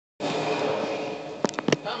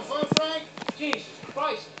Having fun, Frank? Jesus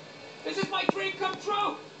Christ. This is my dream come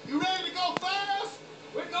true. You ready to go fast?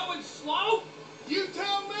 We're going slow? You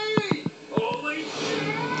tell me! Holy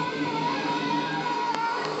shit!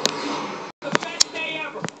 The best day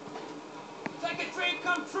ever. It's like a dream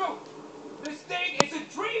come true. This thing is a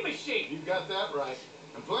dream machine. You got that right.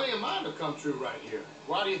 And plenty of mine have come true right here.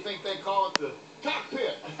 Why do you think they call it the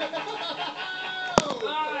cockpit?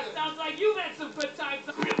 Sounds like you've had some good times.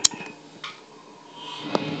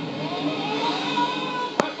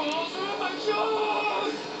 My balls are in my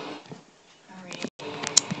shoes! Hurry.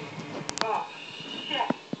 Oh, shit.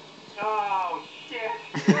 Oh, shit.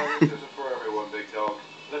 Yeah, this isn't for everyone, big dog.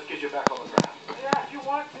 Let's get you back on the ground. Yeah, if you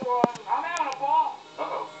want to, I'm having a ball.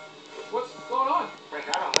 Uh-oh. What's going on? Frank,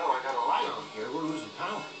 I don't know. I got a light on here. We're losing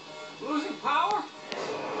power. Losing power?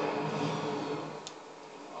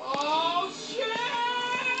 Oh, shit!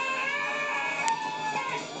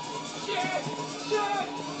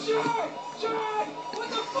 Shit! What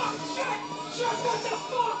the fuck? Shit! What the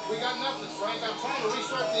fuck? We got nothing, Frank. I'm trying to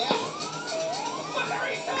restart the engine. What the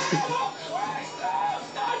restart? Oh, Christ! No!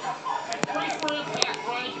 Start the fucking thing! Brace for impact,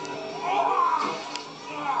 Frank. Oh,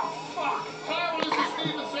 fuck! Hello, this is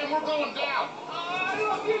Stevenson. We're going down. I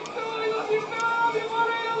love you too! I love you, Bill! I love you,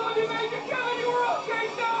 Maureen! I love you, Major Kevin! You were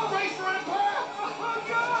okay, Bill! Brace for impact. Oh,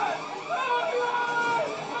 God! Oh, God!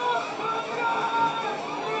 Oh, God!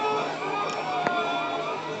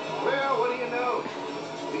 Well, what do you know?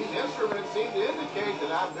 These instruments seem to indicate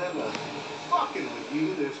that I've been fucking with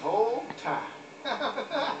you this whole time.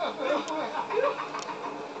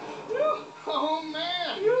 Oh,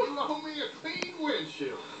 man. You owe me a clean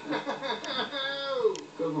windshield.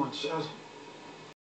 Good one, Shud.